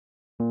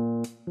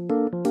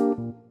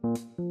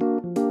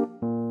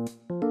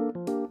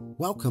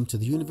Welcome to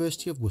the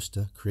University of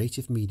Worcester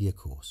Creative Media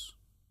course.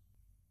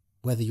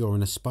 Whether you're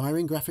an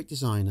aspiring graphic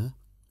designer,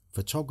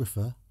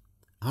 photographer,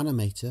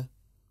 animator,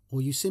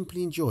 or you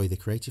simply enjoy the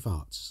creative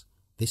arts,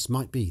 this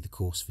might be the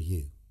course for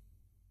you.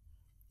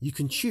 You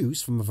can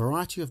choose from a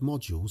variety of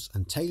modules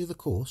and tailor the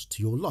course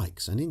to your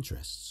likes and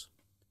interests.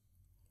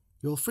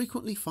 You'll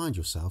frequently find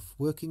yourself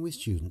working with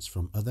students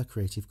from other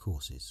creative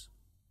courses.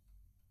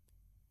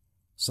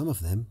 Some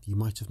of them you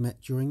might have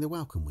met during the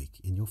Welcome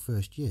Week in your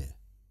first year.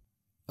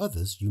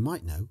 Others you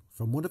might know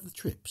from one of the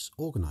trips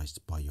organised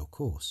by your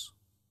course.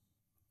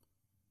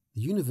 The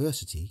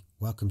university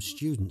welcomes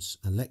students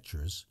and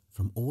lecturers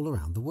from all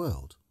around the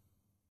world.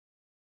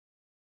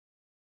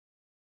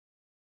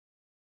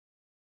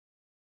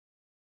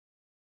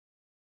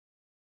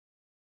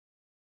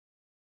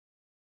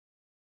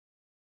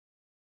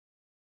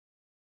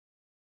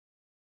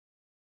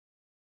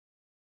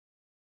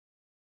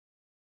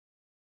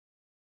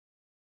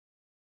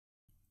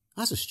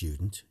 As a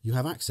student, you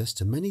have access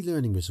to many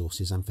learning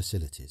resources and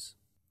facilities.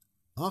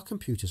 Our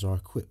computers are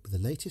equipped with the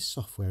latest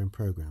software and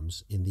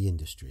programs in the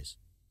industries.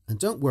 And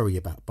don't worry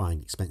about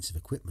buying expensive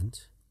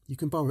equipment. You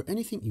can borrow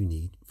anything you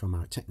need from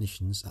our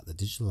technicians at the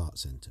Digital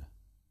Arts Centre.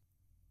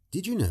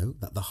 Did you know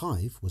that the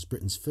Hive was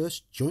Britain's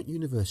first joint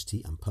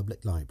university and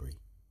public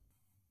library?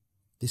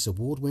 This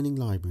award-winning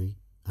library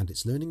and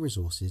its learning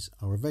resources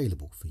are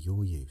available for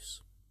your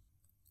use.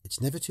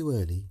 It's never too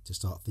early to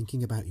start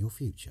thinking about your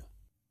future.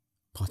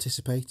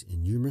 Participate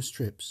in numerous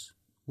trips,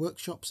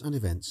 workshops and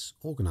events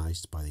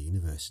organised by the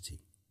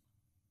university.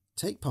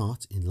 Take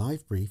part in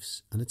live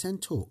briefs and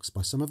attend talks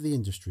by some of the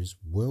industry's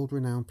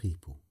world-renowned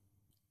people.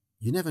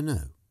 You never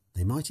know,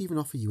 they might even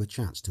offer you a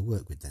chance to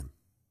work with them.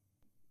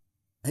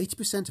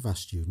 80% of our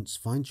students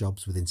find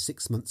jobs within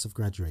 6 months of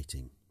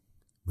graduating.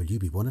 Will you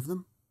be one of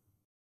them?